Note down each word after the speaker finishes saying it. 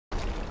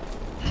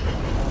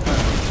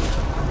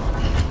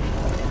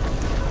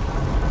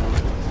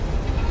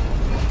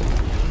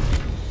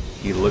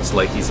looks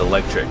like he's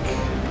electric.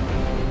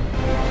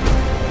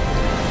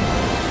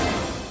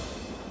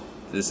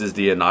 This is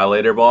the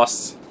Annihilator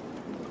boss,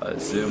 I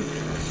assume.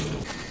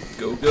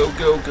 Go, go,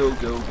 go, go,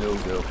 go, go,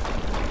 go.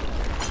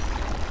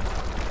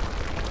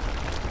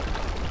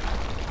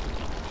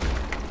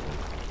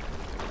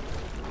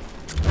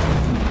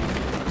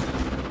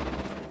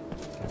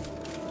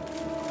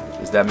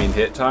 Does that mean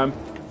hit time?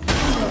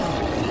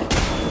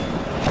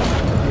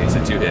 Okay,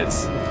 so 2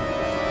 hits.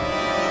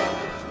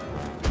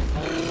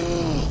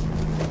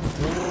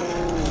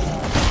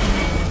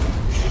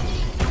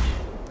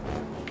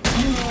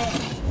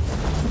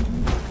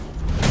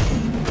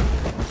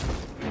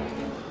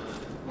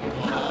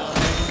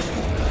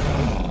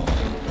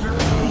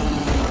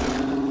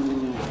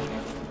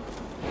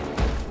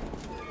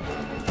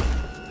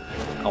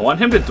 I want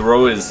him to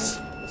throw his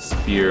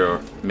spear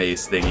or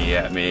mace thingy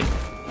at me.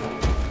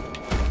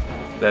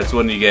 That's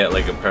when you get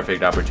like a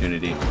perfect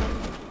opportunity.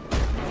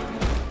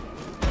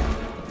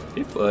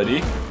 Hey,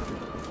 buddy.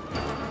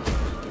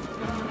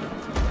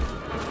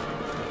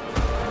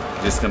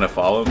 Just gonna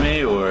follow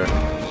me, or?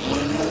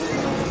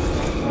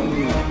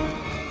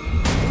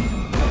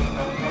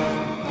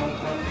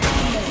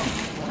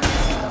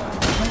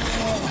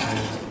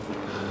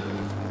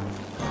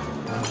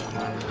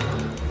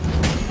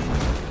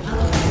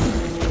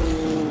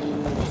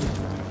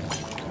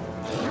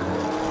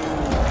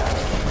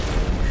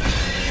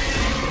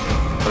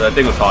 That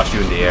thing will toss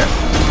you in the air.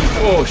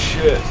 Oh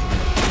shit.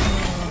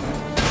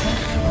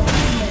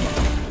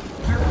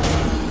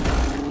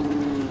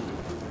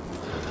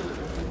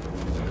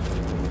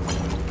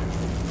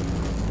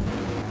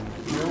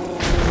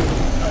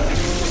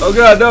 Oh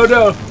god, no,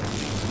 no.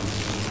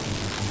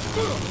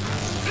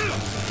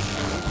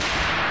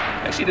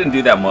 Actually didn't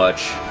do that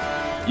much.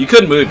 You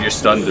couldn't move, you're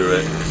stunned through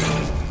it.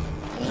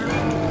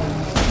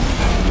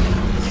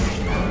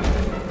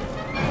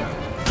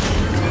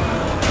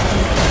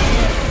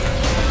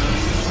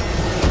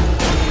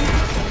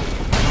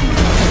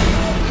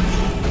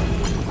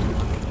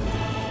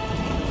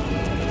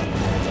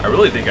 I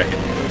really think I can do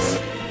this.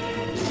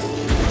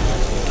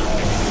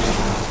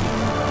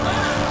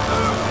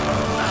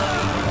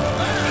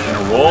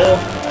 Gonna roll.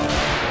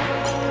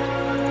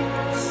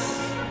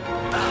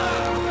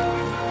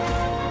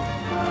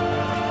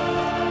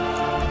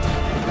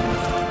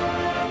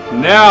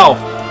 Now!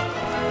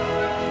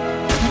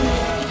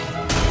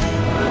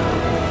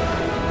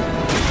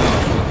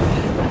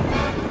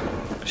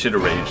 I should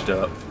have raged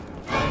up.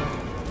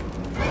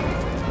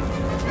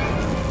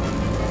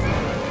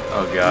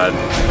 Oh god,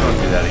 don't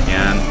do that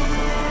again.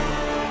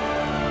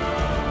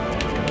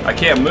 I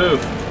can't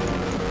move.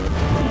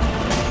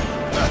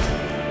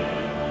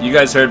 You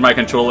guys heard my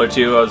controller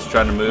too, I was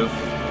trying to move.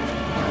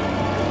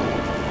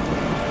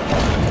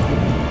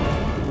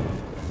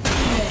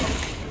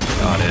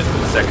 Got it,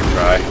 second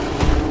try.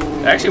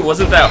 It actually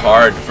wasn't that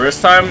hard.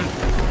 First time,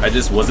 I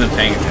just wasn't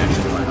paying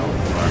attention to my health.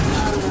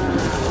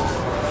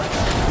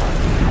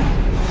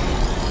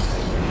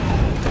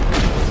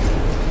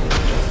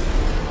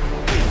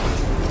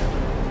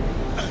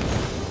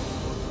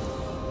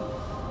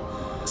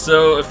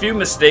 So, a few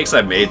mistakes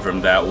I made from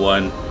that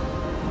one.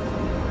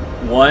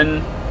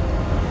 One,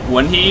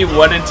 when he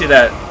went into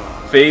that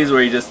phase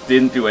where he just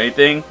didn't do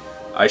anything,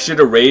 I should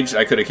have raged,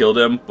 I could have killed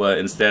him, but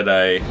instead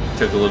I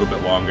took a little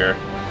bit longer.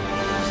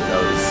 So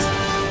that was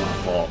my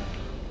fault.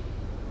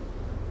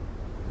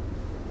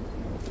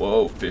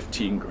 Whoa,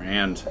 15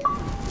 grand.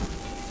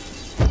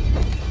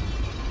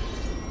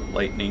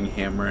 Lightning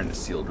hammer and a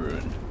sealed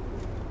ruin.